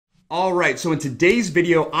All right, so in today's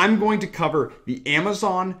video, I'm going to cover the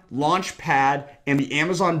Amazon Launchpad and the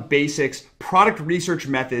Amazon Basics product research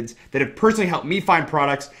methods that have personally helped me find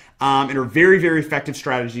products and are very, very effective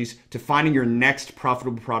strategies to finding your next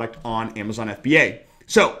profitable product on Amazon FBA.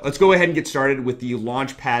 So let's go ahead and get started with the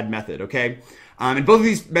Launchpad method, okay? And both of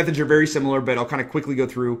these methods are very similar, but I'll kind of quickly go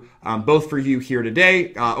through both for you here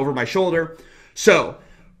today over my shoulder. So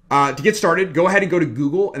to get started, go ahead and go to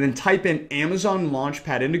Google and then type in Amazon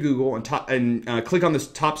Launchpad into Google and click on this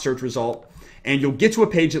top search result. And you'll get to a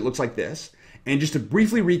page that looks like this. And just to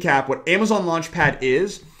briefly recap, what Amazon Launchpad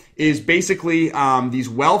is basically these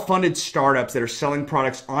well-funded startups that are selling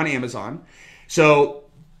products on Amazon. So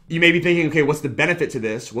you may be thinking, okay, what's the benefit to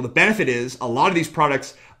this? Well, the benefit is a lot of these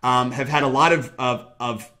products have had a lot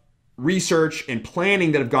of research and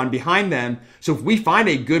planning that have gone behind them. So if we find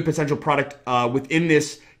a good potential product within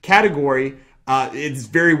this category, it's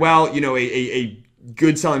very well, a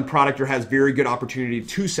good selling product or has very good opportunity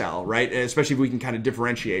to sell, right? Especially if we can kind of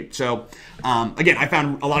differentiate. So again, I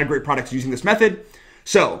found a lot of great products using this method.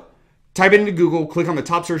 So type it into Google, click on the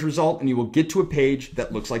top search result, and you will get to a page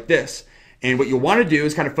that looks like this. And what you'll want to do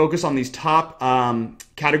is kind of focus on these top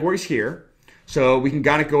categories here. So we can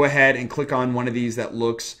kind of go ahead and click on one of these that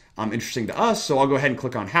looks interesting to us. So I'll go ahead and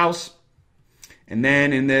click on house. And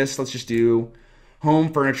then in this, let's just do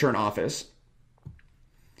home, furniture, and office.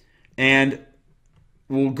 And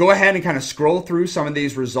we'll go ahead and kind of scroll through some of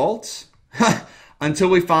these results until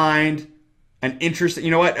we find an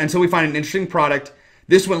interesting, until we find an interesting product.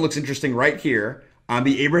 This one looks interesting right here.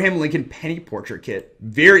 The Abraham Lincoln Penny Portrait Kit.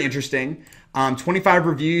 Very interesting. 25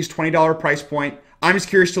 reviews, $20 price point. I'm just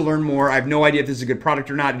curious to learn more. I have no idea if this is a good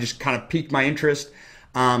product or not. It just kind of piqued my interest.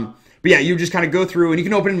 But yeah, you just kind of go through and you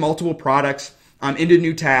can open multiple products into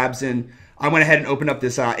new tabs. And I went ahead and opened up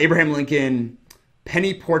this Abraham Lincoln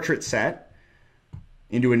Penny Portrait set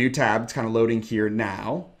into a new tab. It's kind of loading here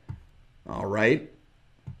now. All right.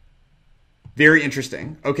 Very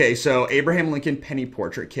interesting. Okay, so Abraham Lincoln Penny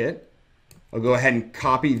Portrait Kit. I'll go ahead and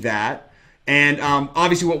copy that. And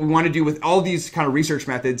obviously what we want to do with all these kind of research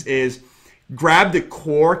methods is grab the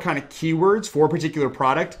core kind of keywords for a particular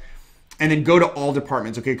product and then go to all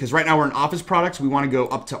departments, okay? Because right now we're in office products. We want to go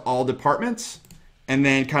up to all departments and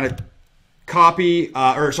then kind of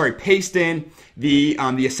paste in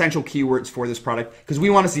the essential keywords for this product because we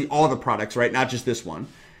want to see all the products, right? Not just this one.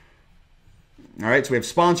 All right, so we have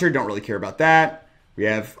sponsored, don't really care about that. We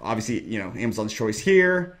have obviously, Amazon's choice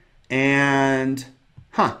here. And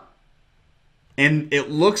it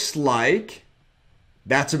looks like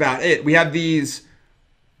that's about it. We have these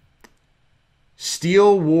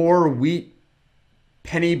steel war wheat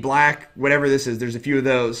penny black, whatever this is. There's a few of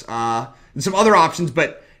those and some other options,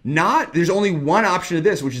 but there's only one option of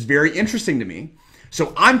this, which is very interesting to me.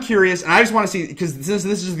 So I'm curious, and I just want to see, because since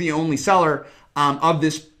this is the only seller of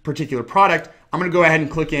this particular product, I'm going to go ahead and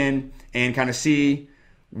click in and kind of see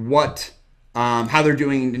how they're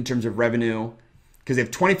doing in terms of revenue, because they have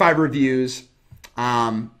 25 reviews.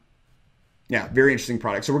 Yeah, very interesting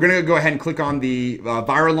product. So we're going to go ahead and click on the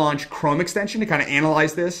Viral Launch Chrome extension to kind of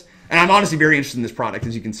analyze this. And I'm honestly very interested in this product,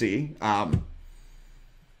 as you can see.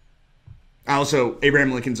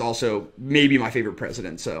 Abraham Lincoln's also maybe my favorite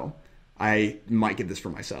president, so I might get this for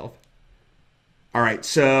myself. All right,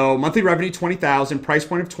 so monthly revenue, 20,000, price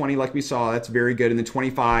point of 20, like we saw, that's very good. And then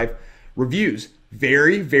 25 reviews.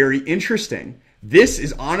 Very, very interesting. This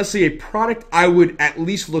is honestly a product I would at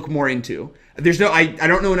least look more into. I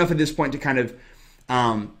don't know enough at this point to kind of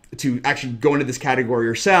to actually go into this category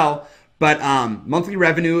or sell, but monthly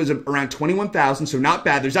revenue is around 21,000, so not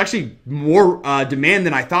bad. There's actually more demand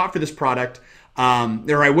than I thought for this product,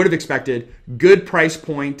 or I would have expected. Good price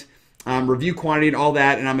point, review quantity, and all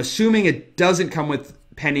that. And I'm assuming it doesn't come with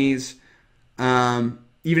pennies. Even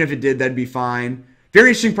if it did, that'd be fine. Very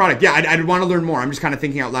interesting product. Yeah, I'd want to learn more. I'm just kind of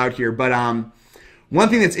thinking out loud here. But one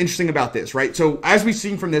thing that's interesting about this, right? So as we've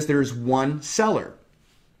seen from this, there's one seller.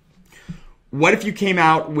 What if you came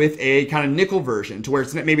out with a kind of nickel version to where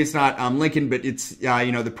maybe it's not Lincoln, but it's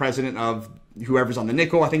the president of whoever's on the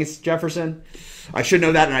nickel. I think it's Jefferson. I should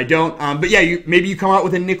know that, and I don't. But yeah, maybe you come out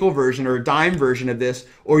with a nickel version or a dime version of this,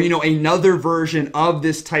 or another version of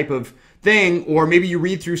this type of thing, or maybe you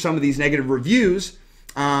read through some of these negative reviews.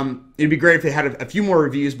 It'd be great if they had a few more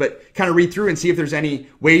reviews, but kind of read through and see if there's any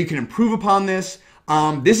way you can improve upon this.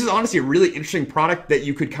 This is honestly a really interesting product that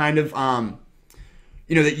you could kind of,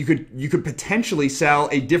 that you could potentially sell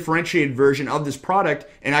a differentiated version of this product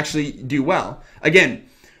and actually do well. Again,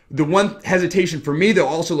 the one hesitation for me, though,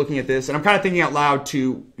 also looking at this, and I'm kind of thinking out loud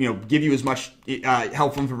to give you as much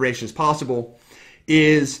helpful information as possible,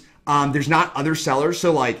 is there's not other sellers.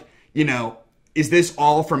 So is this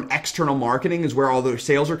all from external marketing? Is where all their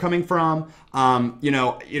sales are coming from?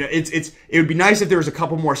 It would be nice if there was a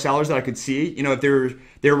couple more sellers that I could see. If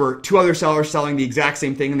there were 2 other sellers selling the exact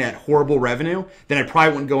same thing and they had horrible revenue, then I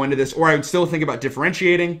probably wouldn't go into this, or I would still think about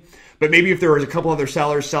differentiating. But maybe if there was a couple other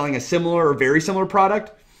sellers selling a similar or very similar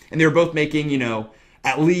product, and they were both making,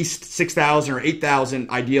 at least 6,000 or 8,000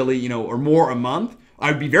 ideally, or more a month, I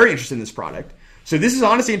would be very interested in this product. So this is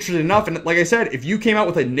honestly interesting enough. And like I said, if you came out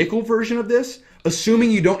with a nickel version of this, assuming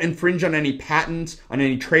you don't infringe on any patents, on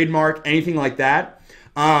any trademark, anything like that,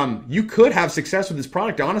 you could have success with this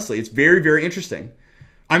product. Honestly, it's very, very interesting.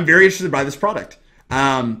 I'm very interested by this product.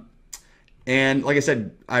 And like I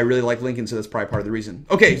said, I really like Lincoln, so that's probably part of the reason.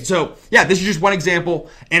 Okay, so yeah, this is just one example,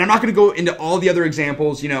 and I'm not going to go into all the other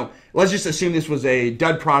examples. Let's just assume this was a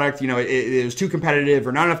dud product. It was too competitive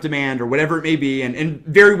or not enough demand or whatever it may be, and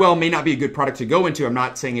very well may not be a good product to go into. I'm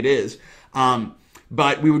not saying it is,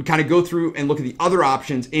 but we would kind of go through and look at the other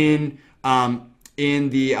options in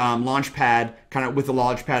the Launchpad, kind of with the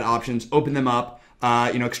Launchpad options, open them up.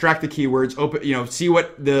 Extract the keywords, open, see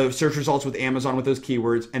what the search results with Amazon with those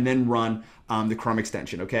keywords, and then run the Chrome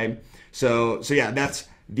extension. Okay, so yeah, that's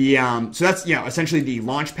the essentially the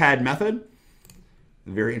Launchpad method.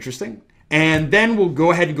 Very interesting. And then we'll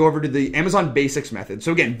go ahead and go over to the Amazon Basics method.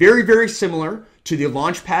 So again, very, very similar to the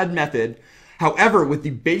Launchpad method. However, with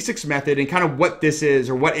the Basics method and kind of what this is,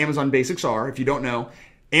 or what Amazon Basics are, if you don't know,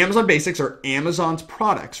 Amazon Basics are Amazon's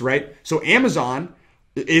products, right? So Amazon's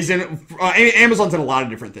in a lot of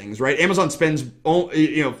different things, right? Amazon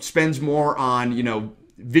spends more on,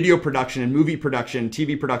 video production and movie production,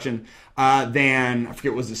 TV production, than, I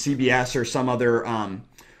forget, was it CBS or some other,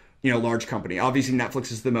 large company. Obviously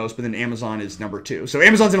Netflix is the most, but then Amazon is number 2. So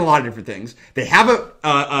Amazon's in a lot of different things. They have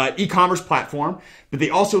a e-commerce platform, but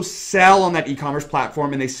they also sell on that e-commerce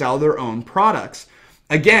platform, and they sell their own products.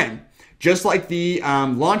 Again, just like the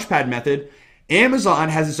Launchpad method, Amazon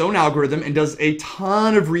has its own algorithm and does a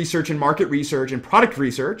ton of research and market research and product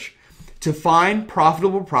research to find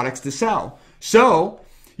profitable products to sell. So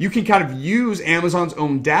you can kind of use Amazon's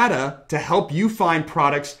own data to help you find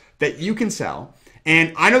products that you can sell.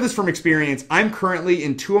 And I know this from experience. I'm currently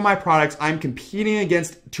in 2 of my products, I'm competing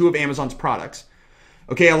against 2 of Amazon's products.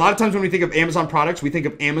 Okay, a lot of times when we think of Amazon products, we think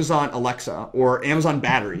of Amazon Alexa or Amazon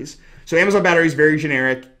batteries. So Amazon batteries, very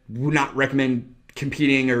generic, would not recommend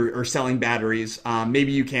competing or selling batteries.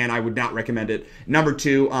 Maybe you can, I would not recommend it. Number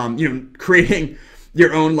 2, creating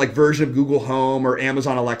your own version of Google Home or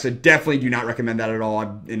Amazon Alexa, definitely do not recommend that at all,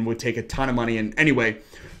 and would take a ton of money. And anyway,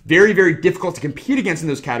 very, very difficult to compete against in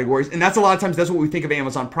those categories. And that's a lot of times, that's what we think of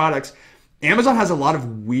Amazon products. Amazon has a lot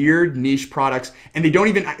of weird niche products, and they don't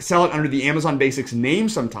even sell it under the Amazon Basics name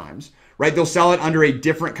sometimes, right? They'll sell it under a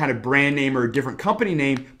different kind of brand name or a different company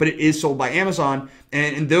name, but it is sold by Amazon.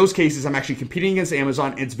 And in those cases, I'm actually competing against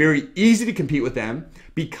Amazon, and it's very easy to compete with them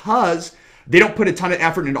because they don't put a ton of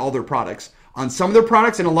effort into all their products. On some of their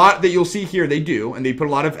products, and a lot that you'll see here, they do, and they put a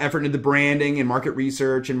lot of effort into the branding and market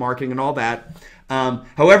research and marketing and all that.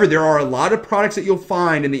 However, there are a lot of products that you'll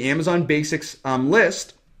find in the Amazon Basics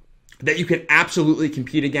list that you can absolutely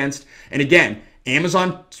compete against. And again,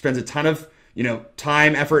 Amazon spends a ton of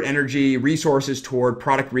time, effort, energy, resources toward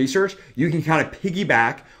product research. You can kind of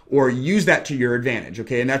piggyback or use that to your advantage.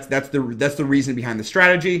 Okay, and that's the reason behind the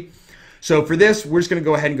strategy. So for this, we're just going to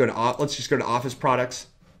go ahead and let's just go to Office products.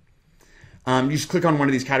 You just click on one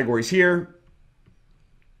of these categories here.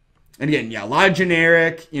 And again, yeah, a lot of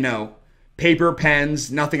generic, paper,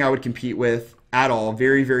 pens, nothing I would compete with at all.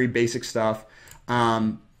 Very, very basic stuff.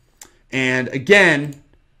 And again,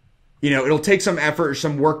 it'll take some effort or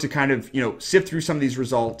some work to kind of, sift through some of these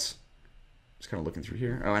results. Just kind of looking through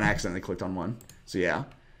here. Oh, and I accidentally clicked on one. So yeah.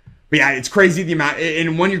 But yeah, it's crazy the amount.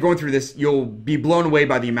 And when you're going through this, you'll be blown away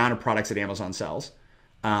by the amount of products that Amazon sells.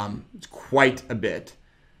 It's quite a bit.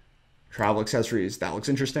 Travel accessories, that looks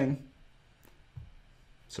interesting.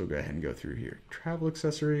 So go ahead and go through here. Travel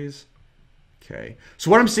accessories. Okay.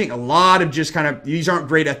 So what I'm seeing, a lot of just kind of, these aren't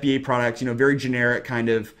great FBA products, very generic kind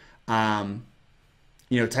of,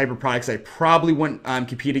 type of products I probably wouldn't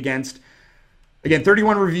compete against. Again,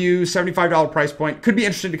 31 reviews, $75 price point. Could be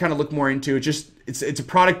interesting to kind of look more into. It's a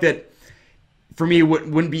product that, for me,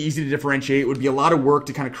 wouldn't be easy to differentiate. It would be a lot of work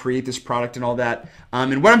to kind of create this product and all that.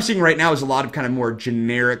 And what I'm seeing right now is a lot of kind of more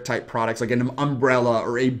generic type products, like an umbrella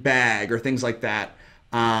or a bag or things like that.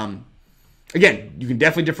 Again, you can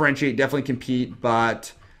definitely differentiate, definitely compete,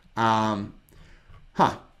 but I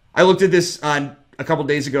looked at this a couple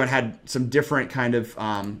days ago and had some different kind of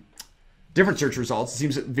different search results. It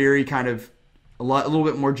seems very kind of a little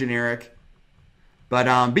bit more generic, but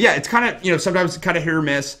yeah, it's kind of sometimes kind of hit or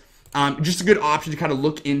miss. just a good option to kind of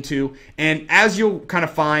look into. And as you'll kind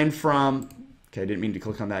of find from, okay, I didn't mean to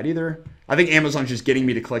click on that either. I think Amazon's just getting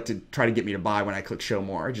me to click to try to get me to buy when I click show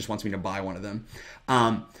more. It just wants me to buy one of them.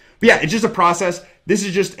 But yeah, it's just a process. This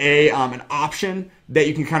is just an option that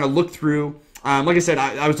you can kind of look through. Like I said,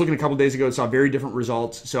 I was looking a couple days ago and saw very different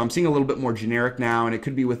results. So I'm seeing a little bit more generic now, and it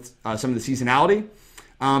could be with some of the seasonality.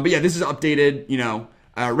 But yeah, this is updated,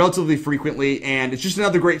 relatively frequently, and it's just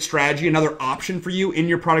another great strategy, another option for you in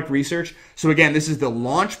your product research. So again, this is the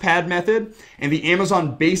Launchpad method and the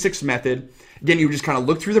Amazon Basics method. Again, you just kind of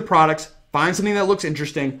look through the products, find something that looks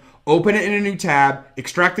interesting, open it in a new tab,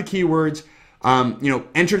 extract the keywords,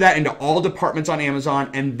 enter that into all departments on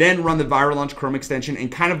Amazon, and then run the Viral Launch Chrome extension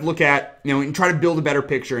and kind of look at, and try to build a better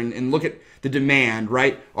picture and look at the demand,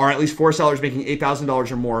 right? Or at least 4 sellers making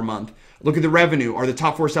 $8,000 or more a month. Look at the revenue. Are the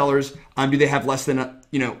top 4 sellers, do they have less than,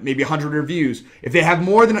 maybe 100 reviews? If they have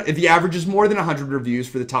if the average is more than 100 reviews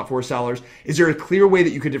for the top 4 sellers, is there a clear way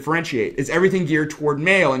that you could differentiate? Is everything geared toward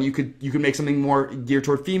male and you could make something more geared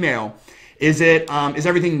toward female? Is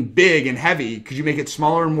everything big and heavy? Could you make it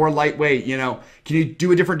smaller and more lightweight? Can you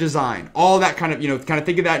do a different design? All that kind of,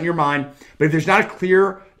 think of that in your mind. But if there's not a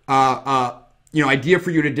clear, idea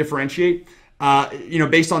for you to differentiate,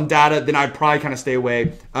 based on data, then I'd probably kind of stay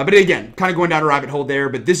away. But again, kind of going down a rabbit hole there,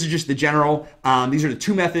 but this is just the general. These are the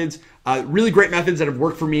 2 methods, really great methods that have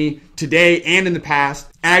worked for me today and in the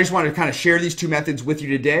past. And I just wanted to kind of share these 2 methods with you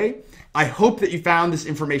today. I hope that you found this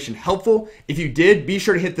information helpful. If you did, be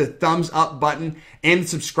sure to hit the thumbs up button and the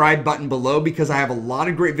subscribe button below, because I have a lot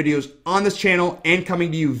of great videos on this channel and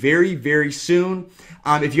coming to you very, very soon.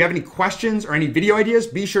 If you have any questions or any video ideas,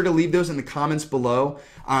 be sure to leave those in the comments below.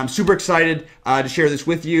 I'm super excited to share this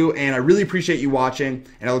with you, and I really appreciate you watching,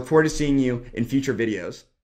 and I look forward to seeing you in future videos.